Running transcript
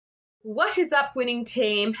What is up, winning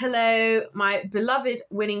team? Hello, my beloved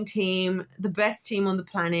winning team, the best team on the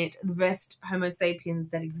planet, the best Homo sapiens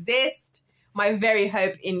that exist, my very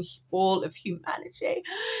hope in all of humanity.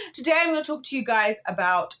 Today I'm going to talk to you guys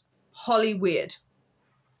about Hollyweird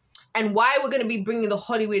and why we're going to be bringing the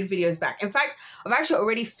Hollyweird videos back. In fact, I've actually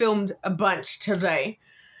already filmed a bunch today.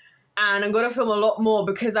 And I'm going to film a lot more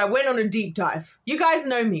because I went on a deep dive. You guys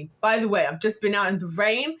know me. By the way, I've just been out in the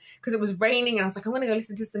rain because it was raining and I was like, I'm going to go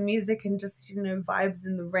listen to some music and just, you know, vibes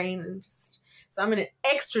in the rain and just... So I'm in an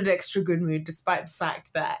extra good mood despite the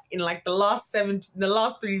fact that in like the last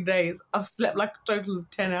 3 days, I've slept like a total of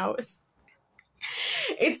 10 hours.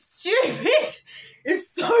 It's stupid.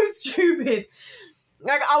 It's so stupid.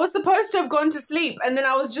 Like I was supposed to have gone to sleep and then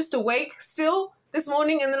I was just awake still this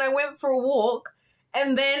morning and then I went for a walk.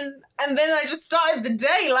 And then I just started the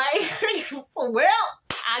day like, well,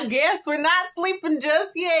 I guess we're not sleeping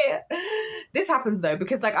just yet. This happens though,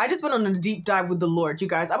 because like I just went on a deep dive with the Lord, you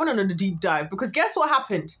guys. I went on a deep dive because guess what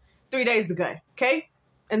happened 3 days ago, okay?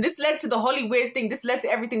 And this led to the Hollyweird thing. This led to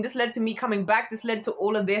everything. This led to me coming back. This led to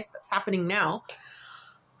all of this that's happening now.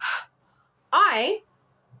 I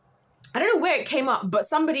don't know where it came up, but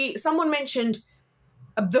someone mentioned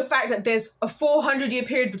the fact that there's a 400-year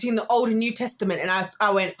period between the Old and New Testament. And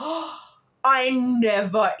I went, oh, I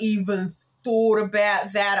never even thought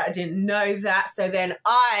about that. I didn't know that. So then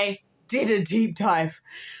I did a deep dive.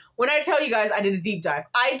 When I tell you guys I did a deep dive,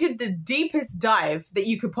 I did the deepest dive that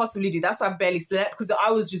you could possibly do. That's why I've barely slept, because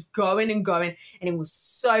I was just going and going and it was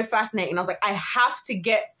so fascinating. I was like, I have to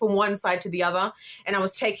get from one side to the other. And I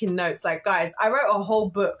was taking notes. Like, guys, I wrote a whole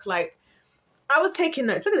book, like, I was taking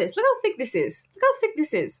notes. Look at this. Look how thick this is. Look how thick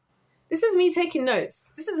this is. This is me taking notes.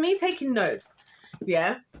 This is me taking notes.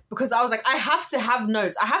 Yeah. Because I was like, I have to have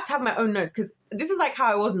notes. I have to have my own notes because this is like how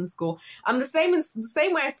I was in school. I'm the same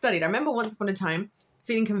way I studied. I remember once upon a time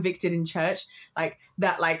feeling convicted in church like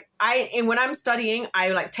that. Like when I'm studying,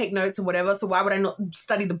 I like take notes and whatever. So why would I not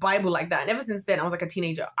study the Bible like that? And ever since then, I was like a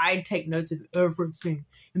teenager. I take notes of everything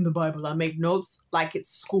in the Bible. I make notes like it's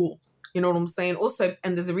school. You know what I'm saying? Also,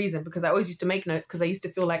 and there's a reason, because I always used to make notes because I used to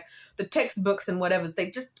feel like the textbooks and whatever,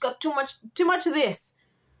 they just got too much of this.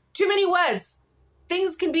 Too many words.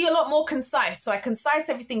 Things can be a lot more concise. So I concise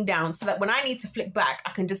everything down so that when I need to flick back, I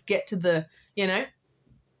can just get to the, you know.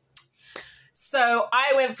 So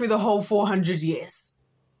I went through the whole 400 years.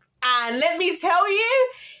 And let me tell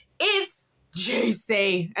you, it's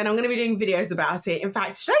juicy, and I'm going to be doing videos about it. In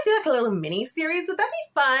fact, should I do like a little mini series? Would that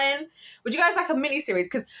be fun? Would you guys like a mini series?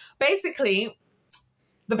 Because basically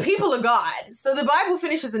the people of God, so the Bible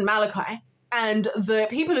finishes in Malachi, and the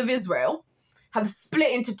people of Israel have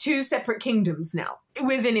split into 2 separate kingdoms now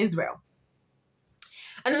within Israel.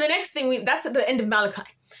 And then the next thing that's at the end of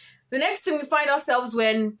Malachi. The next thing we find ourselves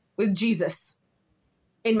with Jesus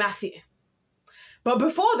in Matthew. But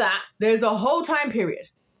before that, there's a whole time period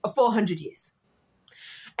of 400 years.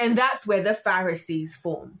 And that's where the Pharisees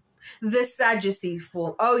form. The Sadducees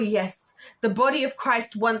form. Oh yes, the body of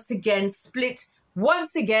Christ once again split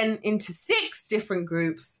into 6 different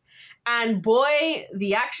groups. And boy,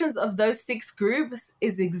 the actions of those 6 groups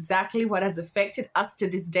is exactly what has affected us to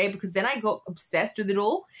this day, because then I got obsessed with it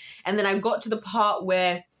all. And then I got to the part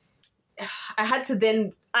where I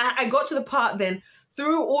got to the part then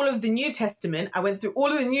through all of the New Testament. I went through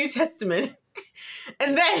all of the New Testament.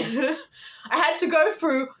 And then I had to go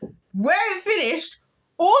through where it finished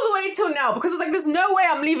all the way till now, because it's like there's no way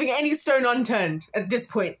I'm leaving any stone unturned at this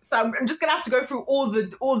point. So I'm just gonna have to go through all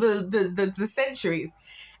the centuries.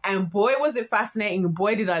 And boy, was it fascinating.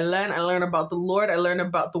 Boy, did I learn. I learned about the Lord. I learned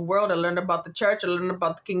about the world. I learned about the church. I learned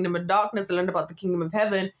about the kingdom of darkness. I learned about the kingdom of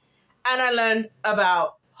heaven. And I learned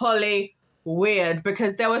about Hollyweird,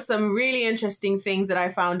 because there were some really interesting things that I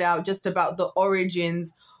found out just about the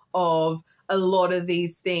origins of a lot of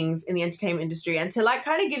these things in the entertainment industry, and to like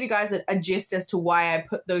kind of give you guys a gist as to why I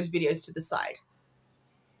put those videos to the side.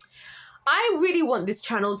 I really want this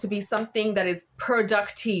channel to be something that is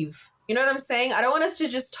productive. You know what I'm saying? I don't want us to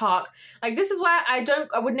just talk. Like, this is why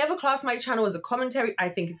I would never class my channel as a commentary. I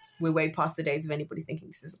think we're way past the days of anybody thinking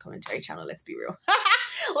this is a commentary channel. Let's be real.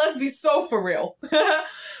 Let's be so for real.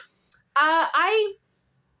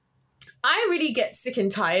 I really get sick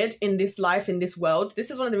and tired in this life, in this world.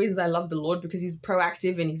 This is one of the reasons I love the Lord, because he's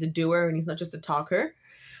proactive and he's a doer and he's not just a talker.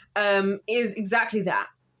 Is exactly that.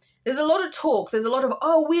 There's a lot of talk. There's a lot of,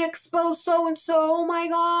 oh, we expose so-and-so. Oh my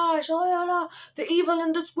gosh. Oh, la, la. The evil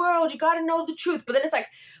in this world. You got to know the truth. But then it's like,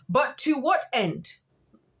 but to what end?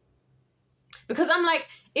 Because I'm like,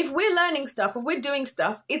 if we're learning stuff, if we're doing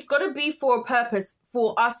stuff, it's got to be for a purpose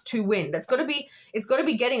for us to win. It's got to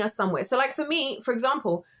be getting us somewhere. So like for me, for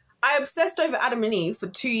example, I obsessed over Adam and Eve for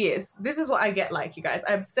 2 years. This is what I get like, you guys.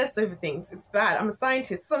 I obsess over things. It's bad. I'm a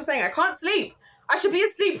scientist. So I'm saying I can't sleep. I should be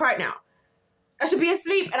asleep right now. I should be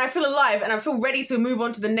asleep and I feel alive and I feel ready to move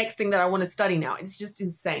on to the next thing that I want to study now. It's just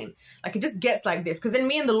insane. Like, it just gets like this. Because then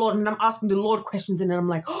me and the Lord, and I'm asking the Lord questions and then I'm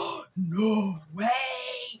like, oh, no way.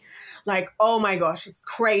 Like, oh my gosh, it's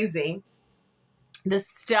crazy. The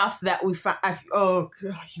stuff that we found. Oh,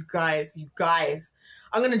 God, you guys.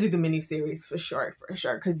 I'm going to do the mini-series for sure.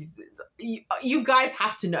 Because you guys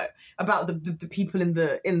have to know about the people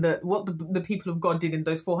what the people of God did in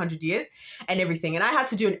those 400 years and everything. And I had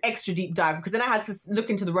to do an extra deep dive because then I had to look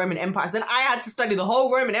into the Roman Empire. So then I had to study the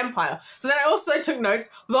whole Roman Empire. So then I also took notes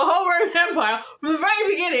for the whole Roman Empire from the very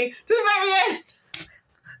beginning to the very end.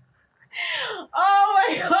 Oh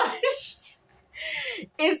my gosh.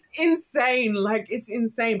 It's insane. Like, it's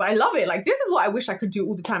insane. But I love it. Like, this is what I wish I could do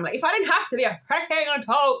all the time. Like, if I didn't have to be a freaking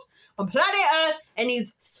adult on planet Earth and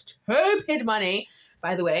needs stupid money,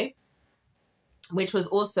 by the way, which was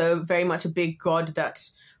also very much a big god that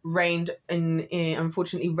reigned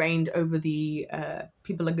unfortunately reigned over the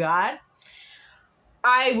people of God,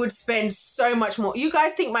 I would spend so much more. You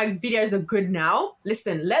guys think my videos are good now?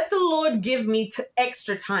 Listen, let the Lord give me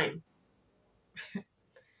extra time.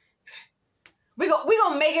 We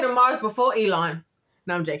gonna make it to Mars before Elon.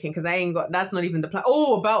 No, I'm joking, because I ain't got, that's not even the plan.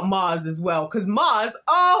 Oh, about Mars as well, because Mars,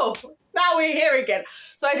 oh, now we're here again.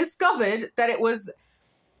 So I discovered that it was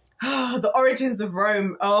the origins of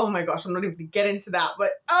Rome. Oh my gosh, I'm not even gonna get into that, but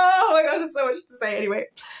oh my gosh, there's so much to say. Anyway,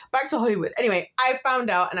 back to Hollywood. Anyway, I found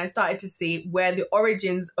out and I started to see where the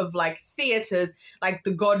origins of like theaters, like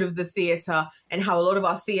the god of the theater, and how a lot of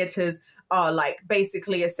our theaters are like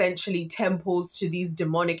basically essentially temples to these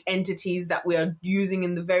demonic entities that we are using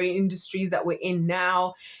in the very industries that we're in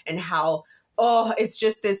now, and how, oh, it's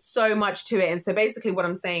just, there's so much to it. And so basically what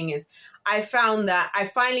I'm saying is I found that I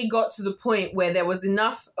finally got to the point where there was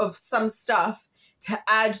enough of some stuff to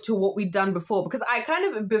add to what we'd done before, because I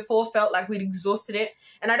kind of before felt like we'd exhausted it,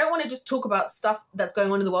 and I don't want to just talk about stuff that's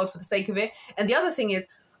going on in the world for the sake of it. And the other thing is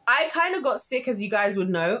I kind of got sick, as you guys would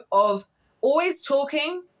know, of always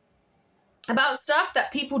talking about stuff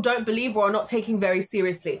that people don't believe or are not taking very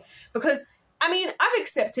seriously. Because, I mean, I've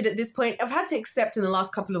accepted at this point, I've had to accept in the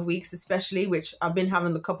last couple of weeks especially, which I've been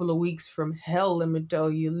having the couple of weeks from hell, let me tell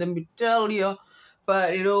you.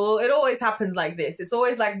 But it always happens like this. It's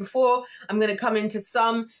always like before I'm going to come into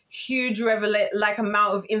some huge amount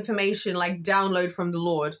of information, like download from the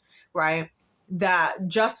Lord, right? That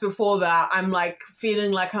just before that, I'm like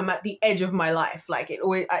feeling like I'm at the edge of my life. Like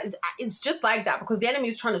it's just like that, because the enemy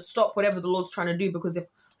is trying to stop whatever the Lord's trying to do. Because if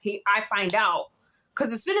I find out,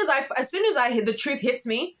 because as soon as the truth hits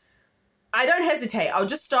me, I don't hesitate. I'll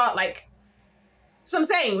just start like, so I'm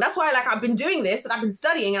saying that's why like I've been doing this and I've been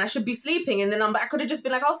studying and I should be sleeping. And then I could have just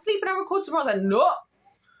been like, I'll sleep and I'll record tomorrow. I was like,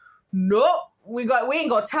 nope, we ain't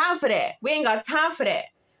got time for that. We ain't got time for that.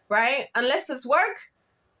 Right? Unless it's work.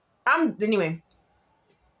 Anyway,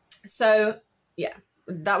 so yeah,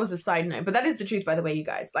 that was a side note, but that is the truth, by the way, you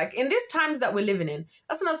guys. Like, in these times that we're living in,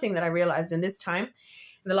 that's another thing that I realized in this time,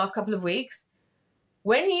 in the last couple of weeks,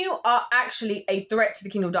 when you are actually a threat to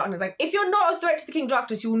the kingdom of darkness, like if you're not a threat to the kingdom of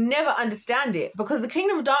darkness, you will never understand it, because the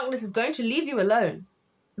kingdom of darkness is going to leave you alone.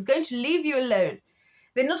 It's going to leave you alone.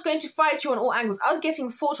 They're not going to fight you on all angles. I was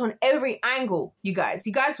getting fought on every angle, you guys.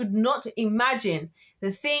 You guys would not imagine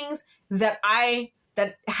the things that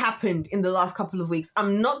happened in the last couple of weeks.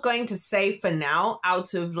 I'm not going to say for now,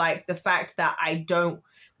 out of like the fact that I don't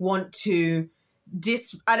want to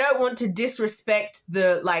disrespect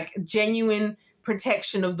the like genuine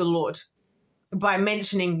protection of the Lord by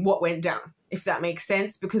mentioning what went down, if that makes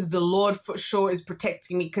sense, because the Lord for sure is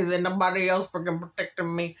protecting me, because then nobody else freaking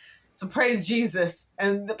protecting me. So praise Jesus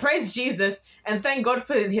and thank God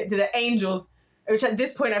for the angels, which at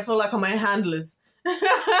this point I feel like are my handlers.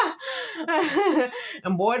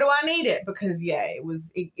 And boy do I need it, because yeah,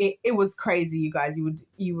 it was crazy, you guys.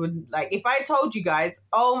 You would like, if I told you guys,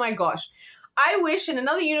 oh my gosh, I wish in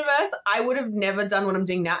another universe I would have never done what I'm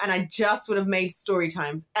doing now, and I just would have made story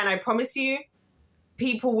times, and I promise you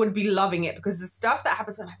people would be loving it, because the stuff that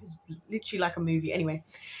happens in life is literally like a movie. Anyway,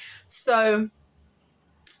 so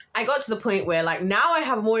I got to the point where like now I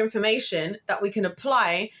have more information that we can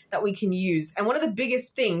apply, that we can use. And one of the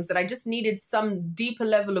biggest things that I just needed some deeper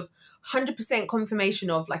level of 100% confirmation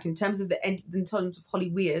of, like in terms of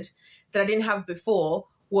Hollyweird, that I didn't have before,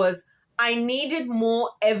 was I needed more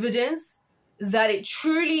evidence that it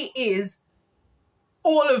truly is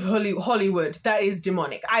all of Hollywood that is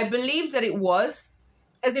demonic. I believed that it was,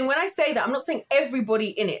 as in when I say that, I'm not saying everybody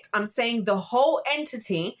in it. I'm saying the whole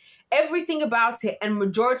entity, everything about it, and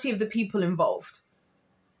majority of the people involved.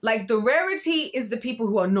 Like, the rarity is the people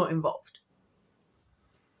who are not involved.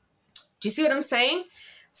 Do you see what I'm saying?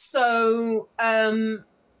 So,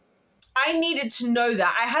 I needed to know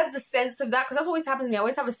that. I had the sense of that because that's always happened to me. I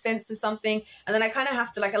always have a sense of something, and then I kind of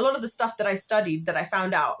have to, like, a lot of the stuff that I studied that I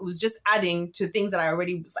found out was just adding to things that I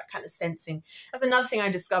already was like kind of sensing. That's another thing I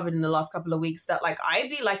discovered in the last couple of weeks, that like I'd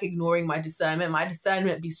be like ignoring my discernment. My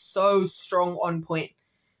discernment be so strong, on point.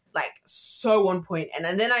 Like, so on point.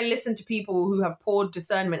 And then I listen to people who have poor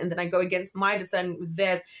discernment, and then I go against my discernment with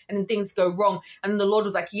theirs, and then things go wrong. And then the Lord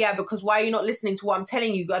was like, yeah, because why are you not listening to what I'm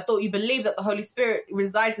telling you? I thought you believed that the Holy Spirit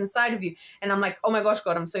resides inside of you. And I'm like, oh my gosh,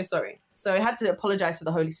 God, I'm so sorry. So I had to apologize to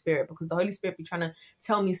the Holy Spirit, because the Holy Spirit be trying to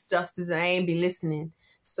tell me stuff, since I ain't be listening.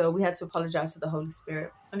 So we had to apologize to the Holy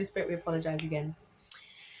Spirit. Holy Spirit, we apologize again.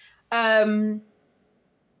 But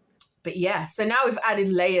yeah, so now we've added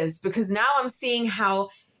layers, because now I'm seeing how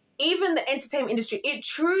even the entertainment industry, it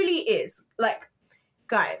truly is, like,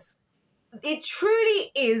 guys, it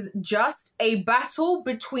truly is just a battle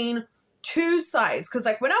between two sides. Because,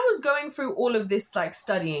 like, when I was going through all of this, like,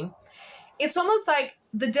 studying, it's almost like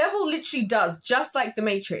the devil literally does, just like the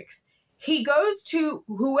Matrix. He goes to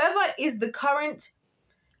whoever is the current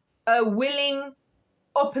willing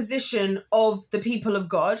opposition of the people of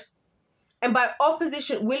God. And by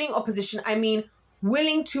opposition, willing opposition, I mean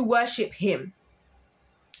willing to worship him.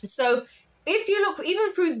 So if you look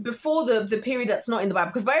even through before the period that's not in the Bible,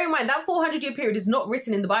 because bear in mind that 400-year period is not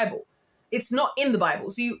written in the Bible. It's not in the Bible.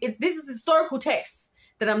 So this is historical texts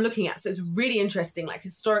that I'm looking at. So it's really interesting, like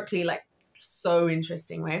historically, like so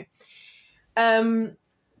interesting, right?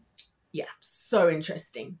 Yeah, so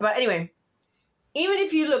interesting. But anyway, even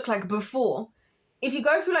if you look like before, if you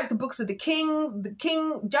go through like the books of the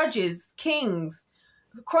Judges, Kings,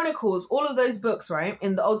 Chronicles, all of those books, right,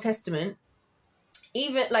 in the Old Testament,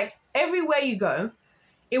 even like everywhere you go,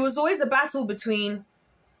 it was always a battle between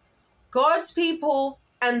God's people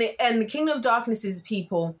and the kingdom of darkness's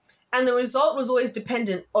people, and the result was always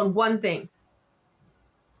dependent on one thing: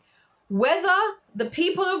 whether the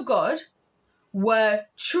people of God were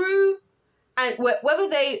true, and whether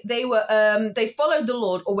they followed the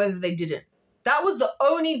Lord, or whether they didn't. That was the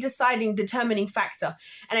only determining factor.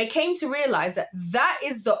 And I came to realize that that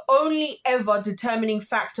is the only ever determining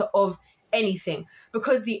factor of anything,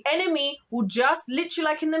 because the enemy will just literally,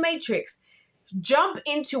 like in the Matrix, jump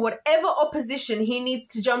into whatever opposition he needs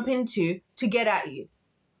to jump into to get at you.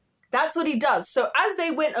 That's what he does. So as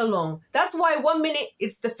they went along, that's why 1 minute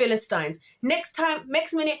it's the Philistines, next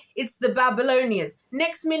minute it's the Babylonians,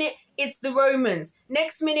 next minute it's the Romans,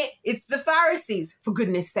 next minute it's the Pharisees, for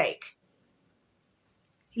goodness sake.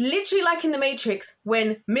 Literally like in the Matrix,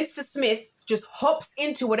 when Mr. Smith just hops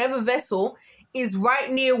into whatever vessel is right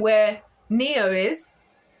near where Neo is,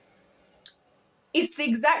 it's the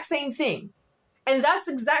exact same thing. And that's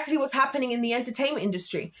exactly what's happening in the entertainment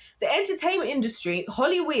industry. The entertainment industry,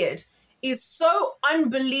 Hollyweird, is so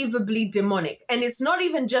unbelievably demonic. And it's not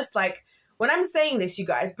even just like, when I'm saying this, you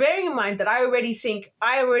guys, bearing in mind that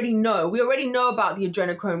we already know about the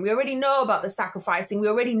adrenochrome, we already know about the sacrificing, we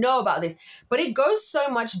already know about this, but it goes so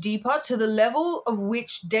much deeper to the level of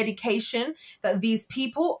which dedication that these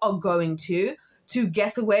people are going to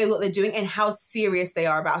get away with what they're doing, and how serious they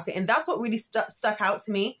are about it. And that's what really stuck out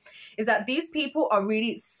to me, is that these people are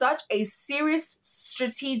really such a serious,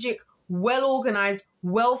 strategic, well-organized,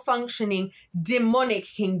 well-functioning, demonic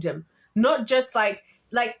kingdom. Not just like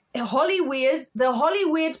Hollyweird. The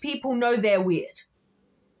Hollyweird people know they're weird.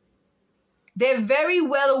 They're very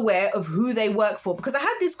well aware of who they work for. Because I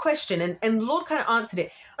had this question, and the Lord kind of answered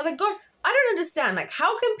it. I was like, God, I don't understand. Like,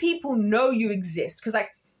 how can people know you exist? Because like,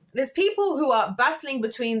 there's people who are battling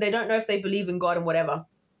between, they don't know if they believe in God and whatever.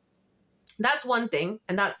 That's one thing,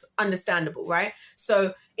 and that's understandable, right?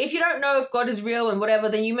 So if you don't know if God is real and whatever,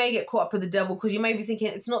 then you may get caught up with the devil, because you may be thinking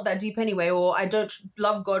it's not that deep anyway, or I don't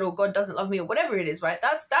love God, or God doesn't love me, or whatever it is, right?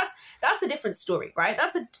 That's a different story, right?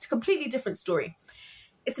 That's a completely different story.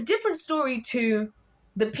 It's a different story to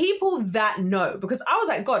the people that know, because I was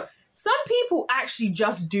like, God, some people actually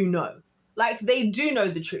just do know. Like, they do know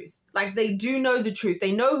the truth. Like, they do know the truth.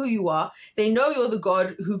 They know who you are. They know you're the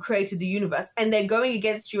God who created the universe, and they're going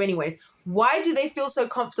against you anyways. Why do they feel so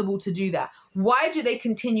comfortable to do that? Why do they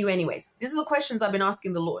continue anyways? These are the questions I've been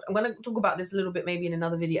asking the Lord. I'm going to talk about this a little bit maybe in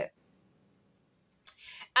another video.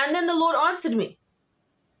 And then the Lord answered me.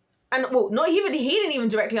 And well, he didn't even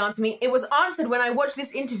directly answer me. It was answered when I watched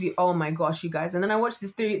this interview. Oh my gosh, you guys. And then I watched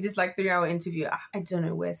this 3-hour interview. I don't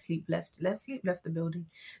know where sleep left the building.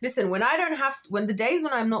 Listen, when the days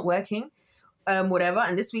when I'm not working, whatever,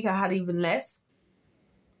 and this week I had even less,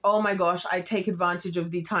 oh my gosh, I take advantage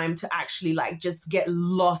of the time to actually like just get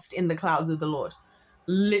lost in the clouds of the Lord.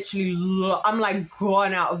 literally, I'm like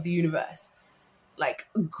gone out of the universe. Like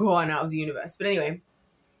gone out of the universe. But anyway,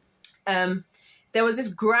 there was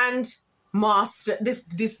this grand master,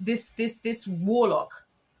 this warlock,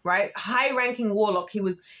 right? High-ranking warlock. He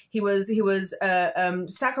was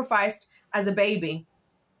sacrificed as a baby,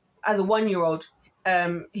 as a 1-year-old.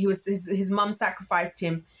 His mum sacrificed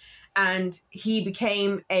him, and he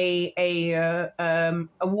became a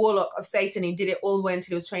warlock of Satan. He did it all the way until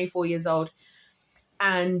he was 24 years old.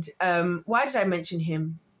 And why did I mention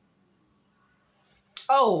him?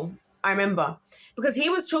 Oh, I remember. Because he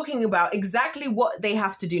was talking about exactly what they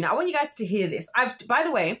have to do. Now, I want you guys to hear this. By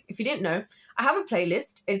the way, if you didn't know, I have a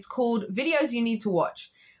playlist. It's called Videos You Need to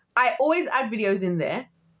Watch. I always add videos in there.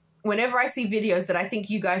 Whenever I see videos that I think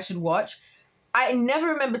you guys should watch, I never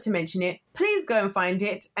remember to mention it. Please go and find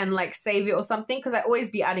it and like save it or something, because I always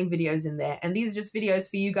be adding videos in there. And these are just videos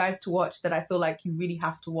for you guys to watch that I feel like you really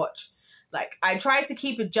have to watch. Like, I try to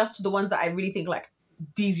keep it just to the ones that I really think like,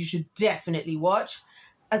 these you should definitely watch,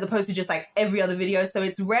 as opposed to just like every other video. So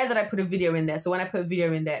it's rare that I put a video in there. So when I put a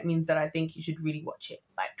video in there, it means that I think you should really watch it.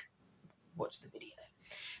 Like, watch the video.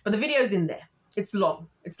 But the video's in there. It's long.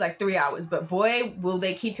 It's like 3 hours. But boy, will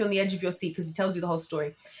they keep you on the edge of your seat, because he tells you the whole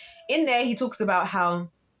story. In there, he talks about how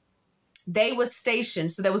they were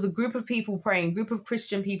stationed. So there was a group of people praying, a group of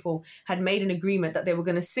Christian people had made an agreement that they were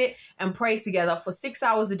going to sit and pray together for 6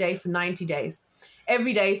 hours a day for 90 days.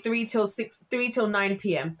 Every day, 3 till 9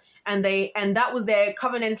 p.m. And that was their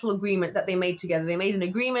covenantal agreement that they made together. They made an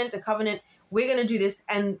agreement, a covenant. We're going to do this.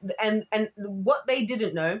 And what they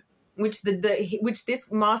didn't know, which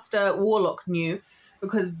this master warlock knew,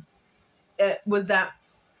 because was that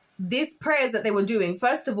these prayers that they were doing,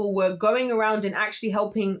 first of all, were going around and actually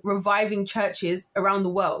helping reviving churches around the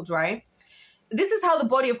world, right? This is how the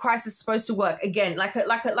body of Christ is supposed to work. Again, like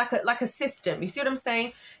a system. You see what I'm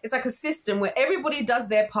saying? It's like a system where everybody does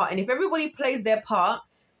their part. And if everybody plays their part,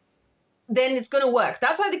 then it's going to work.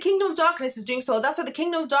 That's why the kingdom of darkness is doing so. That's why the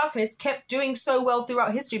kingdom of darkness kept doing so well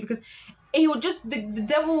throughout history, because he would just, the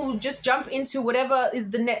devil would just jump into whatever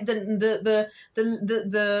is the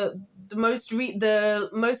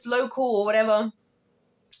most local or whatever,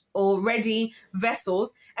 or ready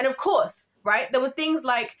vessels. And of course, right, there were things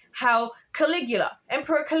like how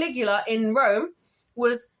Emperor Caligula in Rome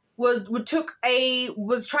was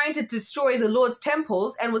trying to destroy the Lord's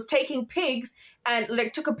temples, and was taking pigs and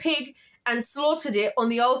like took a pig and slaughtered it on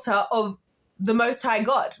the altar of the Most High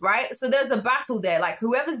God, right? So there's a battle there, like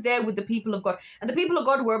whoever's there with the people of God. And the people of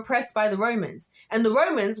God were oppressed by the Romans. And the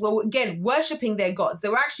Romans were, again, worshipping their gods. They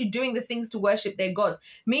were actually doing the things to worship their gods.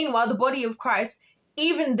 Meanwhile, the body of Christ,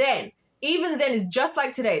 even then is just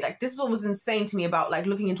like today. Like, this is what was insane to me about like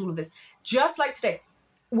looking into all of this. Just like today,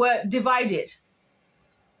 were divided.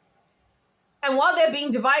 And while they're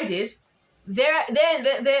being divided, their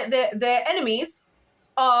enemies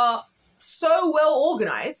are so well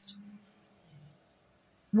organized,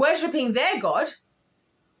 worshipping their God,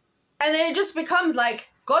 and then it just becomes like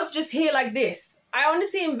God's just here like this. I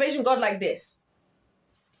honestly envision God like this,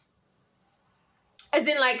 as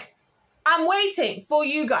in like, I'm waiting for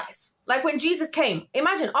you guys. Like when Jesus came,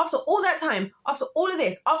 imagine after all that time, after all of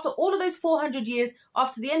this, after all of those 400 years,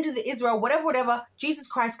 after the end of the Israel, whatever, Jesus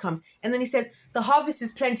Christ comes, and then he says, the harvest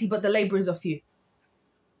is plenty, but the laborers are few.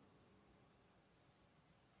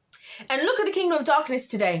 And look at the kingdom of darkness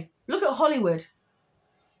today. Look at Hollywood.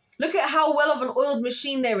 Look at how well of an oiled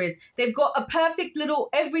machine there is. They've got a perfect little,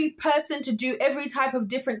 every person to do every type of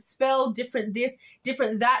different spell, different this,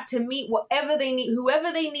 different that, to meet whatever they need,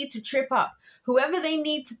 whoever they need to trip up, whoever they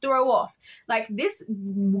need to throw off. Like this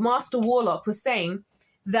master warlock was saying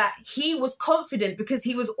that he was confident because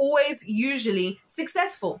he was always usually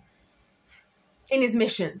successful in his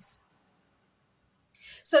missions.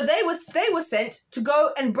 So they were sent to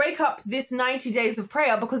go and break up this 90 days of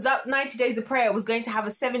prayer, because that 90 days of prayer was going to have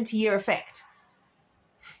a 70-year effect.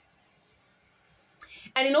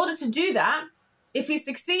 And in order to do that, if he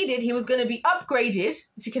succeeded, he was going to be upgraded,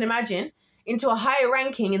 if you can imagine, into a higher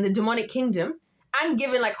ranking in the demonic kingdom and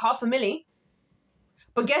given like $500,000.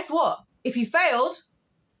 But guess what? If he failed,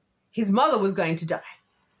 his mother was going to die.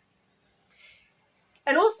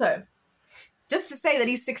 And also, just to say that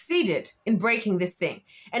he succeeded in breaking this thing.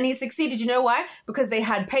 And he succeeded, you know why? Because they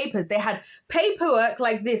had papers. They had paperwork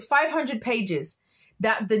like this, 500 pages,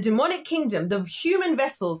 that the demonic kingdom, the human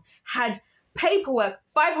vessels, had paperwork,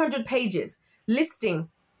 500 pages, listing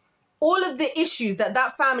all of the issues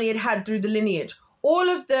that family had through the lineage, all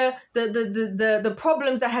of the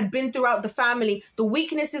problems that had been throughout the family, the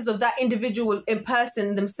weaknesses of that individual in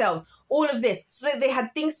person themselves, all of this, so that they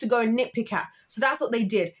had things to go and nitpick at. So that's what they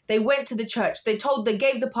did. They went to the church. They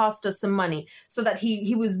gave the pastor some money so that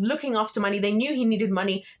he was looking after money. They knew he needed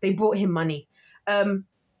money. They brought him money.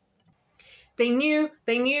 They knew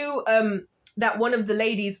that one of the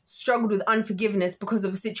ladies struggled with unforgiveness because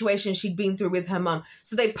of a situation she'd been through with her mum.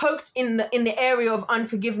 So they poked in the area of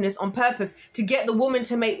unforgiveness on purpose to get the woman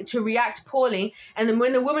to react poorly. And then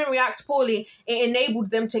when the woman reacted poorly, it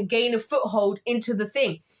enabled them to gain a foothold into the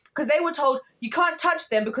thing. Because they were told, you can't touch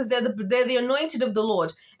them because they're the anointed of the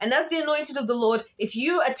Lord. And as the anointed of the Lord, if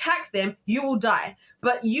you attack them, you will die.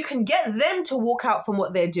 But you can get them to walk out from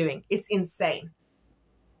what they're doing. It's insane.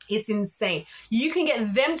 It's insane. You can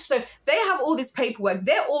get them. So they have all this paperwork.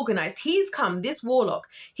 They're organized. He's come, this warlock.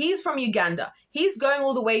 He's from Uganda. He's going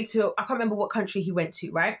all the way to, I can't remember what country he went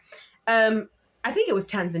to, right? I think it was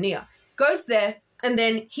Tanzania. Goes there. And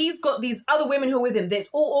then he's got these other women who are with him.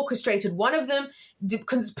 That's all orchestrated. One of them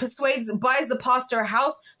buys the pastor a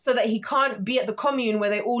house so that he can't be at the commune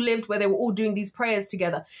where they all lived, where they were all doing these prayers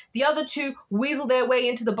together. The other two weasel their way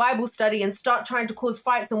into the Bible study and start trying to cause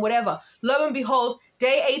fights and whatever. Lo and behold,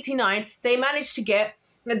 day 89, they managed to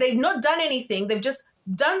they've not done anything. They've just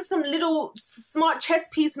done some little smart chess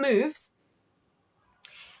piece moves.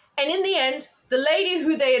 And in the end, the lady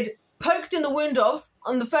who they had poked in the wound of,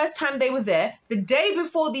 on the first time they were there, the day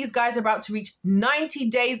before these guys are about to reach 90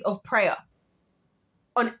 days of prayer,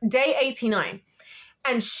 on day 89,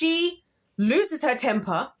 and she loses her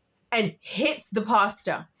temper and hits the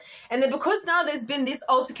pastor. And then because now there's been this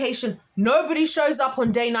altercation, nobody shows up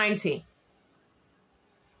on day 90.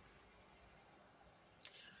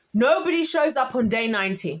 Nobody shows up on day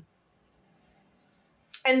 90.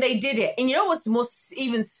 And they did it. And you know what's more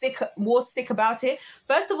sick about it?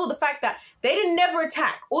 First of all, the fact that they didn't never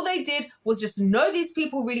attack. All they did was just know these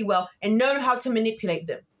people really well and know how to manipulate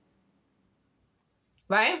them.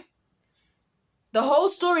 Right? The whole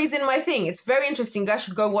story is in my thing. It's very interesting. You guys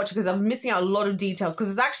should go watch it because I'm missing out a lot of details.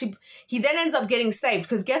 Because it's actually, he then ends up getting saved.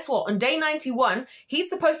 Because guess what? On day 91,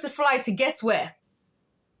 he's supposed to fly to guess where?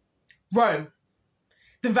 Rome.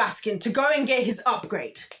 The Vatican. To go and get his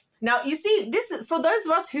upgrade. Now, you see, this is for those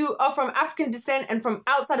of us who are from African descent and from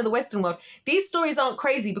outside of the Western world, these stories aren't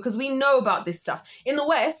crazy because we know about this stuff. In the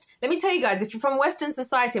West, let me tell you guys, if you're from Western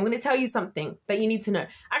society, I'm going to tell you something that you need to know.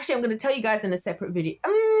 Actually, I'm going to tell you guys in a separate video.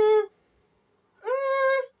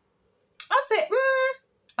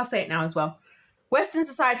 I'll say it now as well. Western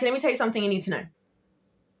society, let me tell you something you need to know.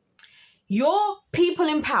 Your people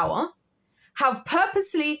in power have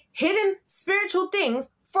purposely hidden spiritual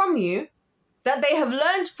things from you that they have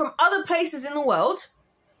learned from other places in the world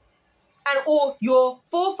or your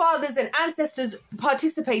forefathers and ancestors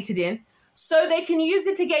participated in so they can use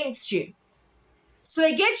it against you. So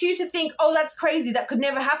they get you to think, oh, that's crazy, that could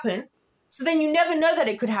never happen. So then you never know that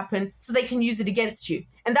it could happen, so they can use it against you.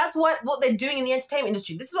 And that's what they're doing in the entertainment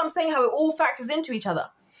industry. This is what I'm saying, how it all factors into each other.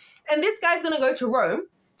 And this guy's going to go to Rome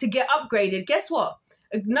to get upgraded. Guess what?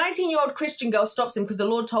 A 19-year-old Christian girl stops him because the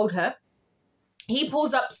Lord told her. He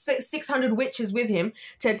pulls up 600 witches with him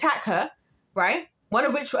to attack her, right? One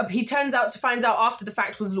of which he finds out after the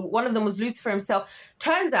fact was one of them was Lucifer himself.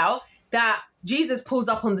 Turns out that Jesus pulls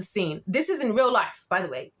up on the scene. This is in real life, by the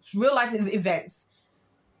way. Real life events.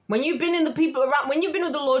 When you've been in the people around, when you've been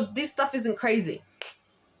with the Lord, this stuff isn't crazy.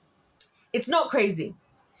 It's not crazy,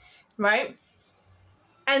 right?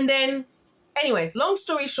 And then, anyways, long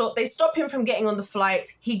story short, they stop him from getting on the flight.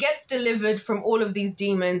 He gets delivered from all of these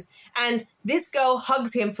demons. And this girl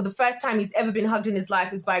hugs him for the first time he's ever been hugged in his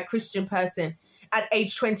life is by a Christian person at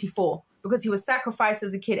age 24 because he was sacrificed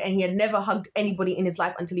as a kid and he had never hugged anybody in his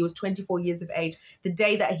life until he was 24 years of age, the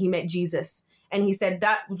day that he met Jesus. And he said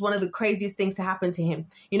that was one of the craziest things to happen to him.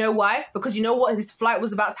 You know why? Because you know what his flight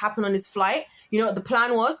was about to happen on his flight? You know what the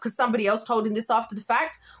plan was? Because somebody else told him this after the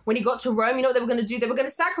fact. When he got to Rome, you know what they were going to do? They were going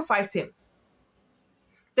to sacrifice him.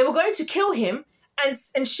 They were going to kill him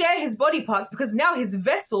and share his body parts because now his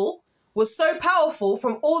vessel was so powerful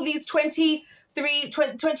from all these 23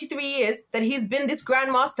 years that he's been this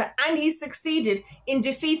grandmaster and he succeeded in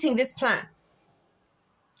defeating this plan.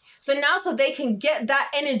 So now so they can get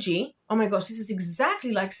that energy. Oh my gosh, this is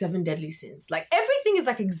exactly like 7 Deadly Sins. Like everything is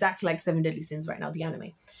like exactly like 7 Deadly Sins right now, the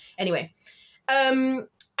anime. Anyway, and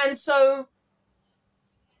so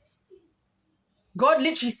God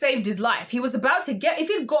literally saved his life. He was about to if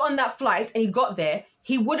he'd got on that flight and he got there,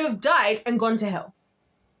 he would have died and gone to hell.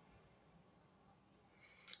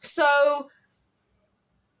 So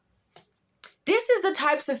this is the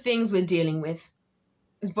types of things we're dealing with,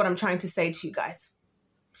 is what I'm trying to say to you guys.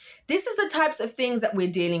 This is the types of things that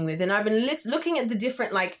we're dealing with. And I've been looking at the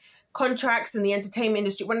different like contracts in the entertainment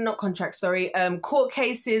industry. Well, not contracts, sorry. Court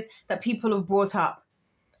cases that people have brought up.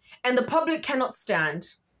 And the public cannot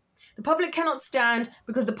stand. The public cannot stand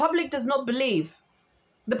because the public does not believe.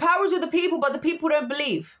 The power is with the people, but the people don't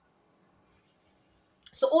believe.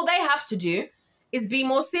 So all they have to do is be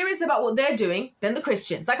more serious about what they're doing than the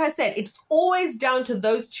Christians. Like I said, it's always down to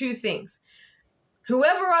those two things.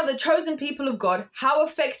 Whoever are the chosen people of God, how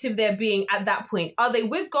effective they're being at that point. Are they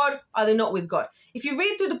with God? Are they not with God? If you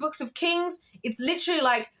read through the books of Kings, it's literally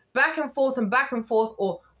like back and forth,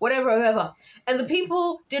 or whatever. And the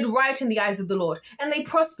people did right in the eyes of the Lord, and they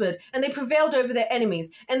prospered, and they prevailed over their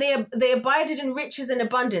enemies, and they abided in riches and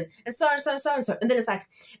abundance, and so on, so on, so on, so on. And then it's like,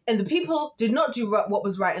 and the people did not do what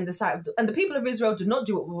was right in the sight of and the people of Israel did not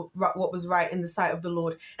do what was right in the sight of the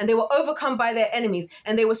Lord, and they were overcome by their enemies,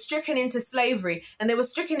 and they were stricken into slavery, and they were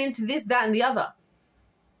stricken into this, that, and the other.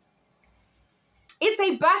 It's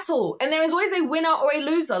a battle, and there is always a winner or a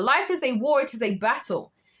loser. Life is a war. It is a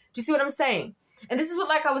battle. Do you see what I'm saying? And this is what,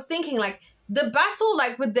 like, I was thinking, like, the battle,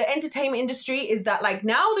 like, with the entertainment industry is that, like,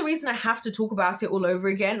 now the reason I have to talk about it all over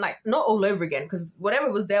again, like, not all over again, because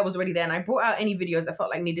whatever was there was already there, and I brought out any videos I felt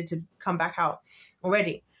like needed to come back out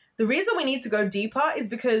already. The reason we need to go deeper is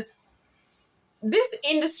because this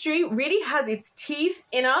industry really has its teeth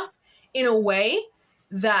in us in a way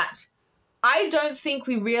that I don't think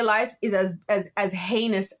we realize is as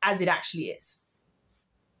heinous as it actually is.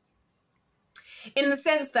 In the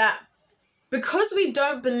sense that because we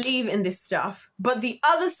don't believe in this stuff, but the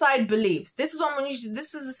other side believes. This is what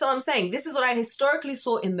I'm saying. This is what I historically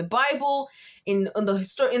saw in the Bible, in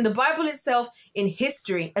the Bible itself, in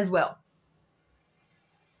history as well.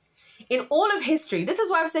 In all of history, this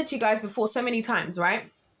is why I've said to you guys before so many times,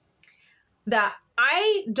 right? That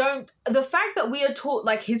the fact that we are taught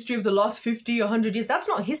like history of the last 50, 100 years, that's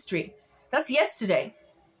not history. That's yesterday.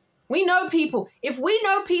 We know people. If we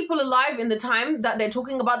know people alive in the time that they're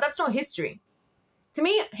talking about, that's not history. To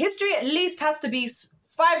me, history at least has to be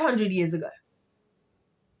 500 years ago.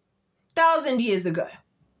 1,000 years ago.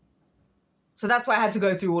 So that's why I had to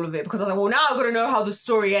go through all of it, because I was like, well, now I've got to know how the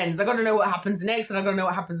story ends. I've got to know what happens next, and I've got to know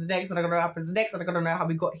what happens next, and I've got to know what happens next, and I've got to know how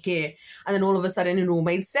we got here. And then all of a sudden, it all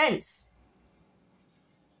made sense.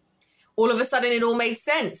 All of a sudden, it all made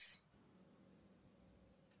sense.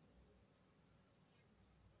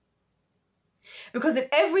 Because at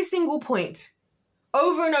every single point,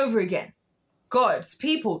 over and over again, God's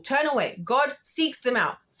people turn away. God seeks them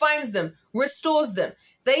out, finds them, restores them.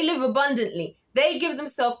 They live abundantly. They give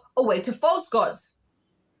themselves away to false gods.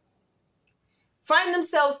 Find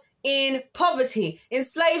themselves in poverty, in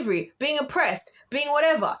slavery, being oppressed, being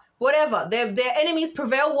whatever. Their enemies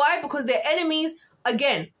prevail. Why? Because their enemies,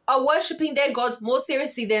 again, are worshipping their gods more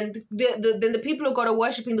seriously than the people of God are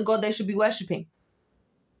worshipping the God they should be worshipping.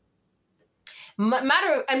 Not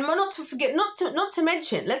to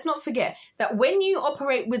mention, let's not forget that when you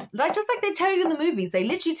operate with, like, just like they tell you in the movies, they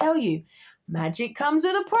literally tell you, magic comes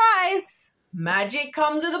with a price. Magic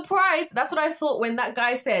comes with a price. That's what I thought when that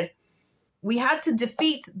guy said, we had to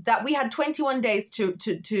defeat that. We had 21 days to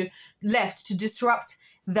left to disrupt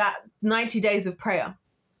that 90 days of prayer,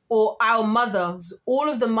 or our mothers, all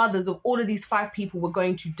of the mothers of all of these 5 people were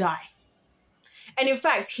going to die. And in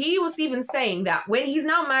fact, he was even saying that when he's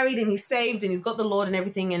now married and he's saved and he's got the Lord and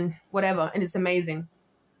everything and whatever, and it's amazing.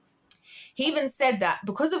 He even said that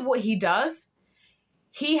because of what he does,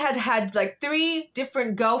 he had like 3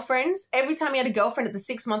 different girlfriends. Every time he had a girlfriend at the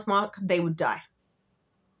 6-month mark, they would die.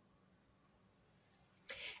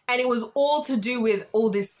 And it was all to do with all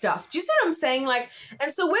this stuff. Do you see what I'm saying? Like,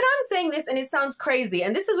 and so when I'm saying this and it sounds crazy,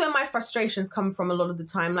 and this is where my frustrations come from a lot of the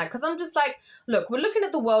time, like, because I'm just like, look, we're looking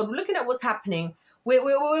at the world, we're looking at what's happening.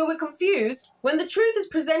 We're confused. When the truth is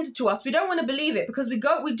presented to us, we don't want to believe it, because we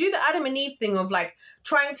do the Adam and Eve thing of like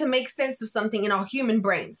trying to make sense of something in our human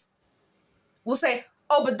brains. We'll say,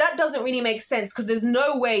 oh, but that doesn't really make sense because there's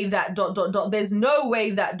no way that ... There's no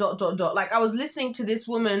way that ... Like, I was listening to this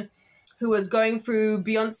woman who was going through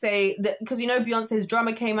Beyonce, because, you know, Beyonce's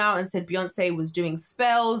drummer came out and said Beyonce was doing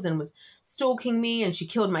spells and was stalking me and she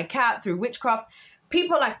killed my cat through witchcraft.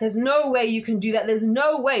 People are like, there's no way you can do that. There's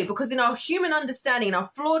no way. Because in our human understanding, in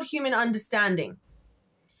our flawed human understanding,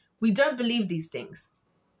 we don't believe these things.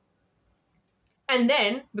 And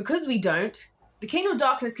then, because we don't, the kingdom of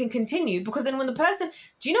darkness can continue, because then when the person...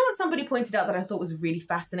 Do you know what somebody pointed out that I thought was really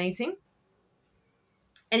fascinating?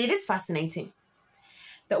 And it is fascinating.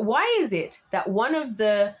 That why is it that one of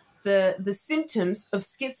the symptoms of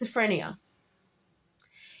schizophrenia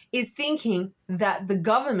is thinking that the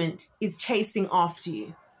government is chasing after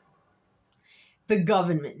you? the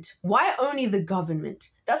government. Why only the government?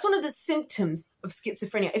 That's one of the symptoms of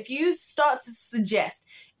schizophrenia. If you start to suggest,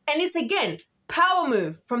 and it's again, power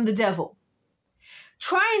move from the devil.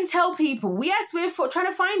 Try and tell people, we're trying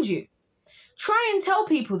to find you. Try and tell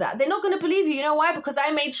people that. They're not going to believe you. You know why? Because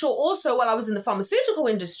I made sure also while I was in the pharmaceutical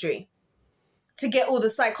industry to get all the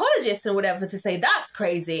psychologists and whatever to say, that's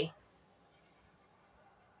crazy.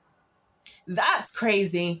 That's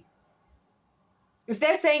crazy. If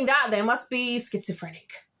they're saying that, they must be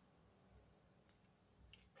schizophrenic.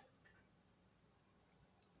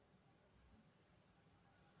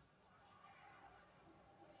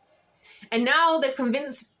 And now they've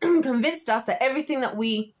convinced us that everything that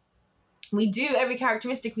we do, every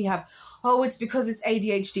characteristic we have, oh, it's because it's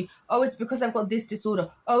ADHD. Oh, it's because I've got this disorder.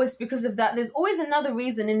 Oh, it's because of that. There's always another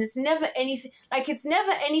reason, and it's never anything, like it's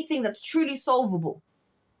never anything that's truly solvable.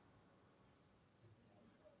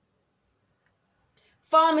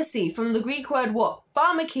 Pharmacy, from the Greek word what?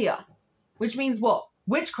 Pharmakia, which means what?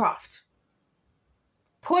 Witchcraft.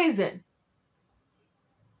 Poison.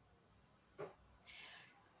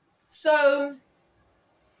 So,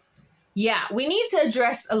 yeah, we need to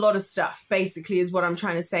address a lot of stuff, basically, is what I'm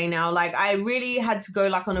trying to say now. Like, I really had to go,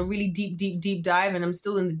 like, on a really deep dive, and I'm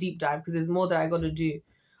still in the deep dive because there's more that I got to do.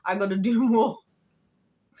 I got to do more.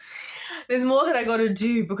 There's more that I got to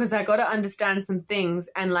do because I got to understand some things.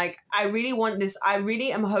 And, like, I really want this. I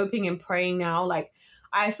really am hoping and praying now. Like,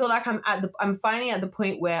 I feel like I'm finally at the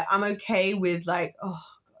point where I'm okay with, like, oh,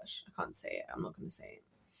 gosh, I can't say it. I'm not going to say it.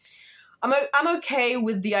 I'm okay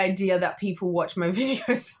with the idea that people watch my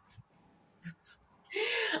videos.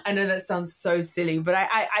 I know that sounds so silly, but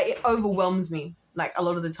it overwhelms me, like, a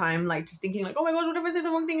lot of the time, like, just thinking, like, oh my gosh, what if I say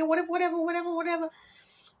the wrong thing, and whatever.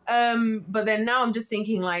 But then now I'm just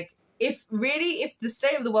thinking, like, if the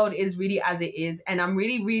state of the world is really as it is, and I'm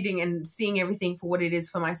really reading and seeing everything for what it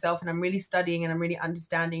is for myself, and I'm really studying and I'm really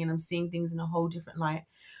understanding and I'm seeing things in a whole different light,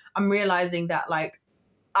 I'm realizing that, like,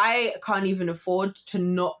 I can't even afford to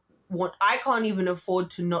not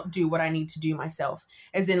do what I need to do myself.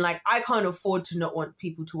 As in, like, I can't afford to not want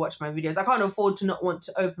people to watch my videos. I can't afford to not want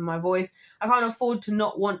to open my voice. I can't afford to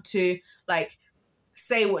not want to, like,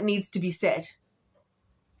 say what needs to be said.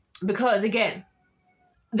 Because, again,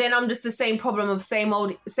 then I'm just the same problem of same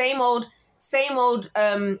old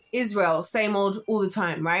Israel, same old all the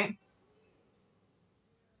time, right?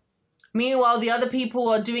 Meanwhile, the other people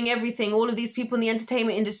are doing everything. All of these people in the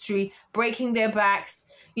entertainment industry, breaking their backs,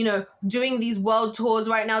 you know, doing these world tours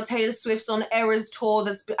right now. Taylor Swift's on Eras tour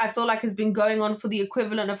that's, I feel like, has been going on for the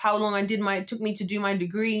equivalent of how long it took me to do my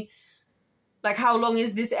degree. Like, how long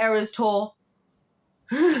is this Eras tour?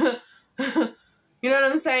 You know what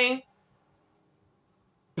I'm saying?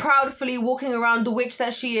 Proudly walking around the witch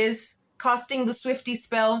that she is, casting the Swiftie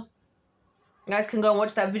spell. You guys can go and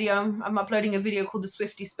watch that video. I'm uploading a video called the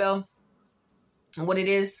Swiftie spell and what it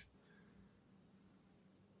is.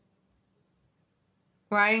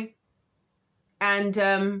 Right? And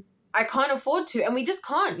I can't afford to, and we just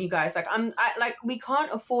can't, you guys. Like, we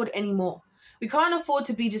can't afford anymore. We can't afford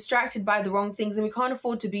to be distracted by the wrong things, and we can't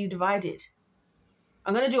afford to be divided.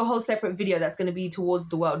 I'm going to do a whole separate video that's going to be towards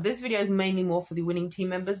the world. This video is mainly more for the winning team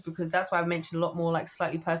members, because that's why I've mentioned a lot more, like,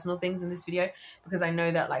 slightly personal things in this video, because I know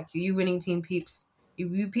that, like, you winning team peeps,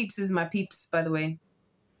 you peeps is my peeps, by the way.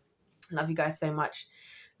 Love you guys so much.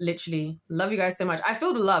 Literally love you guys so much. I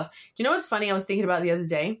feel the love. Do you know what's funny? I was thinking about the other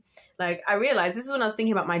day, like, I realized this is when I was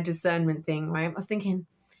thinking about my discernment thing, right? I was thinking,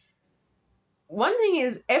 one thing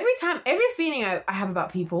is, every feeling I have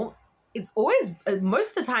about people, it's always,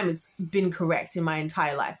 most of the time, it's been correct in my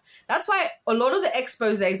entire life. That's why a lot of the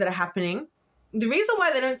exposés that are happening, the reason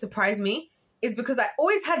why they don't surprise me is because I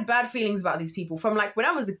always had bad feelings about these people from, like, when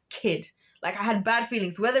I was a kid. Like, I had bad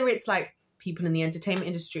feelings, whether it's, like, people in the entertainment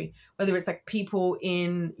industry, whether it's, like, people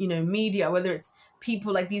in, you know, media, whether it's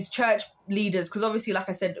people like these church leaders. Because obviously, like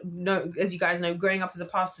I said, no, as you guys know, growing up as a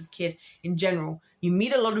pastor's kid in general, you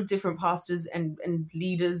meet a lot of different pastors and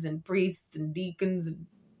leaders and priests and deacons and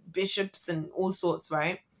bishops and all sorts,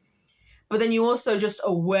 right? But then you also just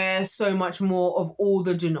aware so much more of all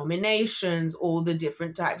the denominations, all the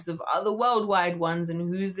different types of other worldwide ones,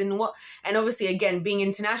 and who's in what. And obviously, again, being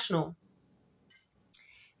international,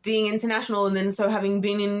 and then so having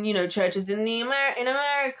been in, you know, churches in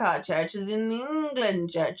America, churches in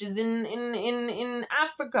England, churches in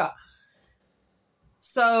Africa.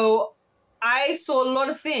 So I saw a lot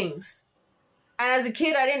of things. And as a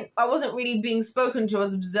kid, I wasn't really being spoken to. I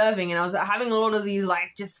was observing, and I was having a lot of these,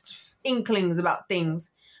 like, just inklings about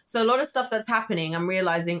things. So a lot of stuff that's happening, I'm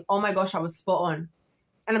realizing, oh my gosh, I was spot on.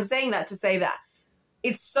 And I'm saying that to say that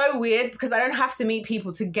it's so weird because I don't have to meet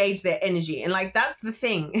people to gauge their energy. And like, that's the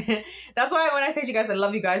thing. That's why when I say to you guys, I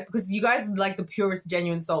love you guys, because you guys are like the purest,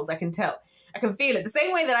 genuine souls. I can tell. I can feel it. The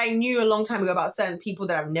same way that I knew a long time ago about certain people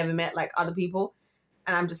that I've never met, like other people.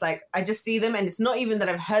 And I'm just like, I just see them. And it's not even that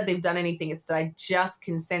I've heard they've done anything. It's that I just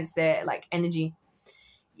can sense their like energy.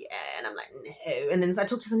 Yeah. And I'm like, no. And then I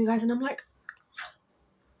talk to some of you guys and I'm like,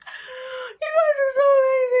 you guys are so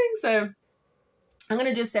amazing. So I'm going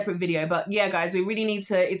to do a separate video, but yeah, guys, we really need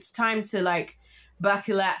to, it's time to like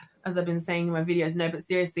buckle up, as I've been saying in my videos. No, but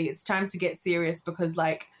seriously, it's time to get serious, because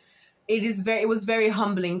like, it was very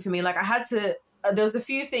humbling for me. Like I had to, there was a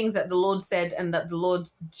few things that the Lord said and that the Lord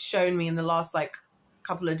showed me in the last like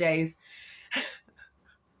couple of days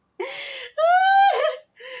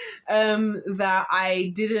that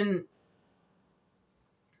I didn't,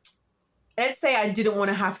 let's say I didn't want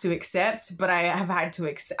to have to accept, but I have had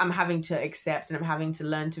to I'm having to accept, and I'm having to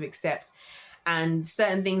learn to accept, and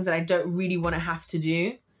certain things that I don't really want to have to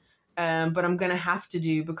do, but I'm going to have to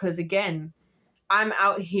do, because again, I'm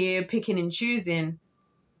out here picking and choosing.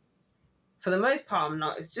 For the most part, I'm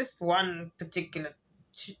not. It's just one particular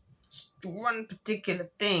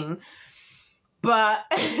thing. But,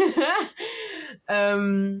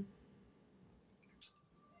 and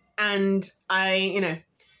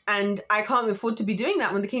and I can't afford to be doing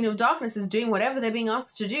that when the kingdom of darkness is doing whatever they're being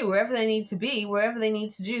asked to do, wherever they need to be, wherever they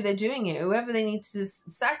need to do, they're doing it. Whoever they need to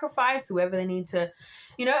sacrifice, whoever they need to,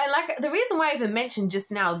 and like the reason why I even mentioned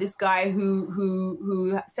just now this guy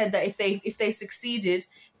who said that if they succeeded,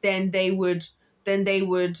 then they would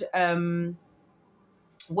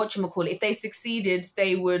whatchamacallit, if they succeeded,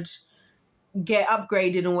 they would get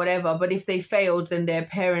upgraded and whatever, but if they failed, then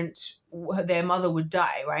their mother would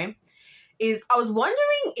die, right? I was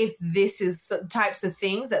wondering if this is types of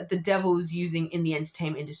things that the devil is using in the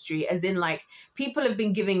entertainment industry, as in like people have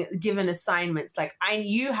been given assignments, like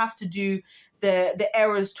you have to do the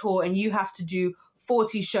Eras tour and you have to do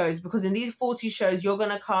 40 shows, because in these 40 shows you're going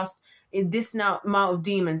to cast in this amount of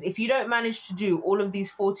demons. If you don't manage to do all of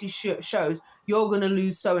these 40 shows, you're going to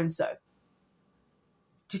lose so-and-so.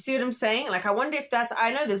 Do you see what I'm saying? Like, I wonder if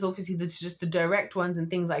I know there's obviously just the direct ones and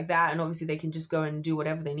things like that. And obviously they can just go and do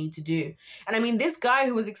whatever they need to do. And I mean, this guy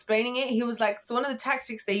who was explaining it, he was like, so one of the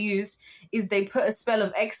tactics they used is they put a spell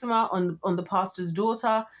of eczema on the pastor's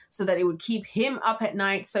daughter so that it would keep him up at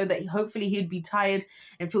night, so that hopefully he'd be tired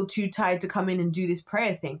and feel too tired to come in and do this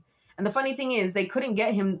prayer thing. And the funny thing is, they couldn't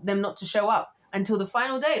get them not to show up until the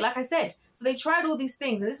final day, like I said. So they tried all these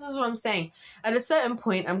things, and this is what I'm saying. At a certain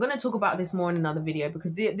point, I'm going to talk about this more in another video,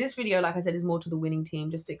 because this video, like I said, is more to the winning team,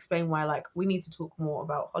 just to explain why, like, we need to talk more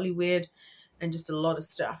about Hollyweird and just a lot of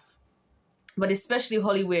stuff. But especially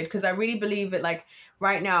Hollyweird, because I really believe it, like,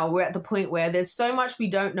 right now, we're at the point where there's so much we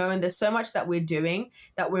don't know, and there's so much that we're doing,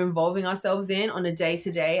 that we're involving ourselves in on a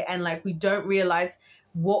day-to-day, and, like, we don't realize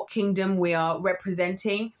what kingdom we are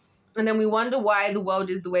representing. And then we wonder why the world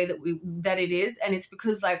is the way that it is. And it's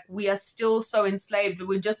because, like, we are still so enslaved.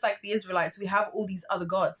 We're just like the Israelites. We have all these other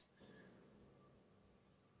gods.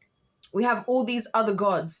 We have all these other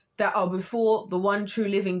gods that are before the one true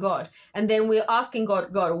living God. And then we're asking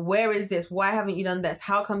God, where is this? Why haven't you done this?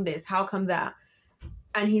 How come this? How come that?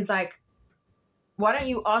 And he's like, why don't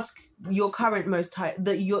you ask your current most high,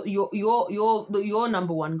 your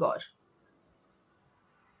number one God?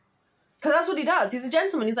 Because that's what he does. He's a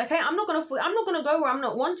gentleman. He's like, hey, I'm not gonna go where I'm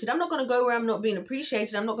not wanted. I'm not gonna go where I'm not being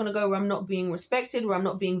appreciated. I'm not gonna go where I'm not being respected, where I'm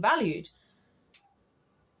not being valued.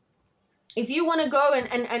 If you want to go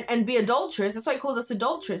and be adulterous, that's why he calls us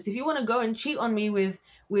adulterous. If you want to go and cheat on me with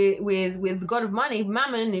the god of money,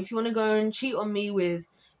 Mammon, if you want to go and cheat on me with,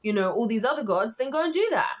 all these other gods, then go and do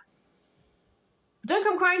that. Don't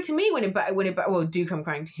come crying to me well, do come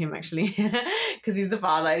crying to him, actually, because he's the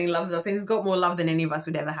father and he loves us, and he's got more love than any of us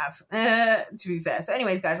would ever have, to be fair. So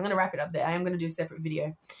anyways, guys, I'm going to wrap it up there. I am going to do a separate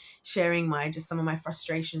video sharing just some of my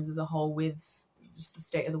frustrations as a whole with just the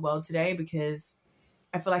state of the world today, because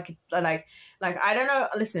I feel like I don't know.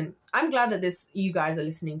 Listen, I'm glad that you guys are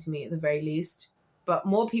listening to me at the very least, but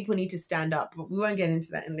more people need to stand up. But we won't get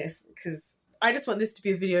into that in this, because I just want this to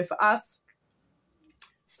be a video for us.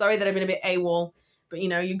 Sorry that I've been a bit AWOL. But,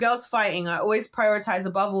 you girls fighting, I always prioritize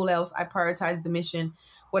above all else. I prioritize the mission,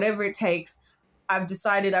 whatever it takes. I've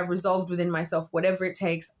resolved within myself, whatever it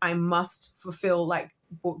takes, I must fulfill, like,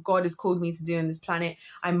 what God has called me to do on this planet.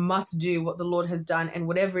 I must do what the Lord has done, and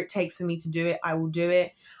whatever it takes for me to do it, I will do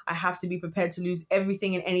it. I have to be prepared to lose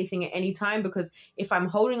everything and anything at any time, because if I'm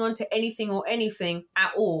holding on to anything or anything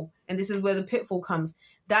at all, and this is where the pitfall comes,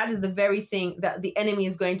 that is the very thing that the enemy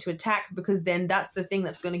is going to attack, because then that's the thing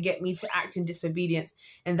that's going to get me to act in disobedience.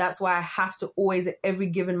 And that's why I have to always, at every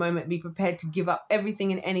given moment, be prepared to give up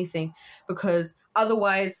everything and anything, because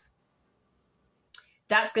otherwise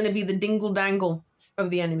that's going to be the dingle dangle of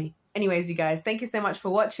the enemy. Anyways, you guys, thank you so much for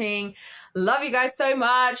watching. Love you guys so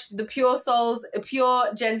much. The pure souls,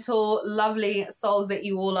 pure, gentle, lovely souls that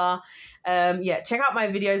you all are. Yeah, check out my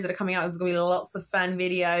videos that are coming out. There's going to be lots of fun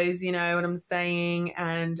videos, you know what I'm saying?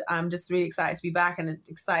 And I'm just really excited to be back and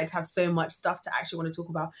excited to have so much stuff to actually want to talk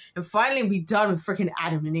about. And finally be done with freaking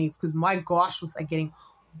Adam and Eve, because my gosh, was I getting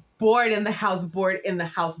bored in the house, bored in the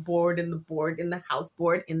house, bored in the bored in the house,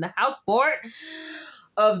 bored in the house, bored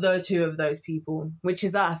of those two of those people, which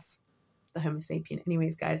is us, the Homo sapien.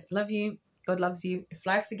 Anyways, guys, love you. God loves you. If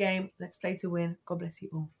life's a game, let's play to win. God bless you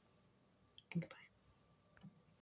all. And goodbye.